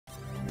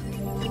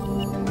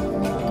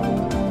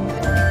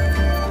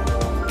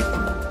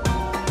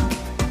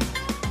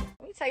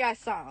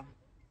last song.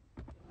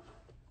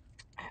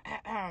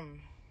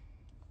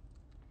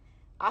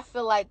 I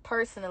feel like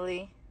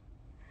personally,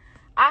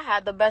 I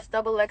had the best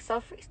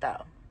XXL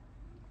freestyle.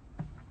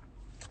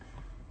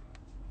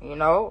 You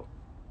know,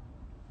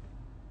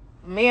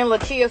 me and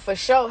Lakia for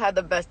sure had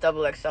the best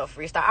XXL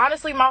freestyle.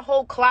 Honestly, my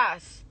whole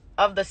class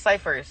of the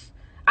Cyphers.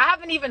 I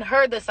haven't even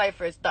heard the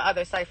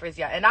other Cyphers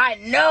yet. And I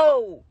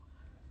know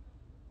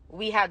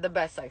we had the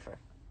best Cypher.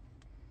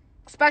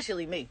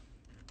 Especially me.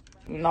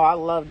 You know, I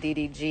love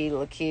DDG,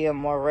 Lakia,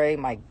 Moray,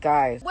 my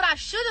guys. What I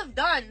should have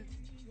done,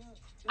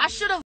 I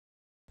should have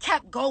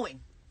kept going.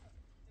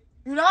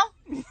 You know?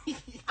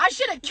 I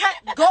should have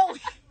kept going.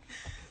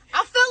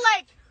 I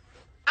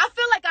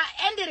feel like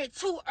I ended it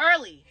too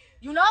early.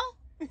 You know?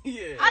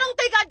 Yeah. I don't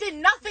think I did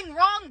nothing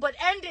wrong but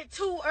ended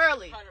too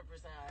early. 100%.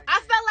 I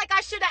felt like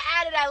I should have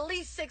added at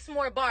least 6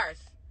 more bars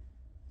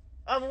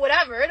of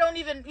whatever. It don't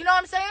even, you know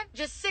what I'm saying?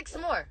 Just 6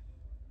 more.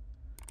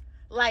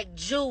 Like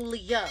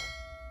Julia,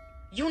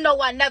 you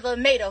know I never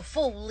made a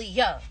fool of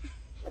ya.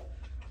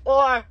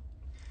 Or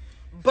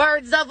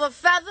birds of a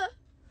feather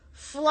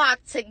flock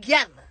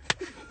together.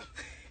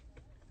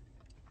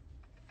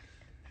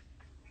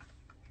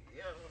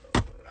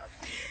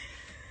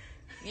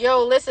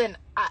 Yo, listen,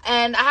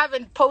 and I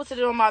haven't posted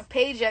it on my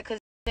page yet because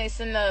it's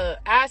in the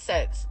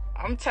assets.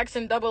 I'm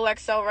texting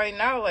XXL right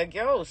now, like,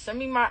 yo, send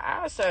me my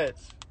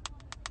assets.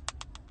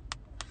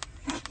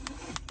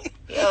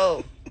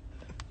 Yo,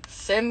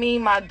 send me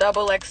my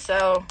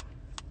XXL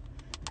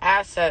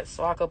assets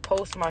so I could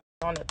post my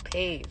on the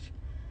page.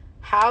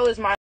 How is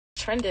my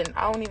trending?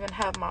 I don't even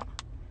have my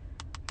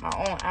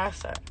own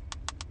asset.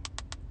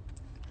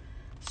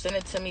 Send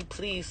it to me,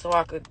 please, so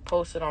I could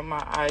post it on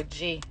my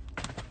IG.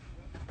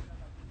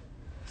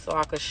 So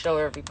I could show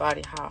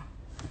everybody how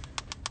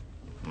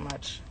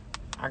much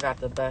I got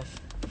the best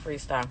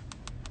freestyle.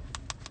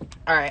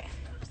 Alright,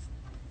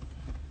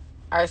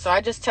 so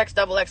I just text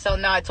XXL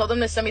now. I told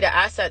them to send me the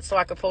assets so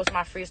I could post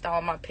my freestyle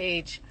on my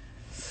page.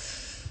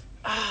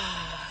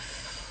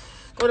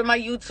 Go to my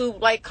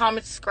YouTube, like,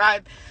 comment,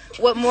 subscribe.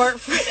 What more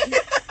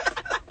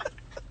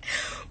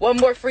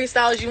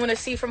freestyles you want to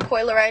see from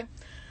Coi Leray?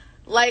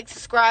 Like,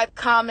 subscribe,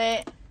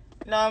 comment.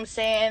 You know what I'm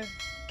saying?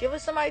 Give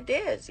us some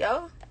ideas,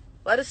 yo.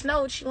 Let us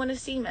know what you want to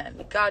see, man.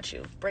 We got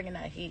you. Bringing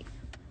that heat.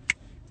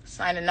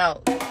 Signing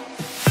out.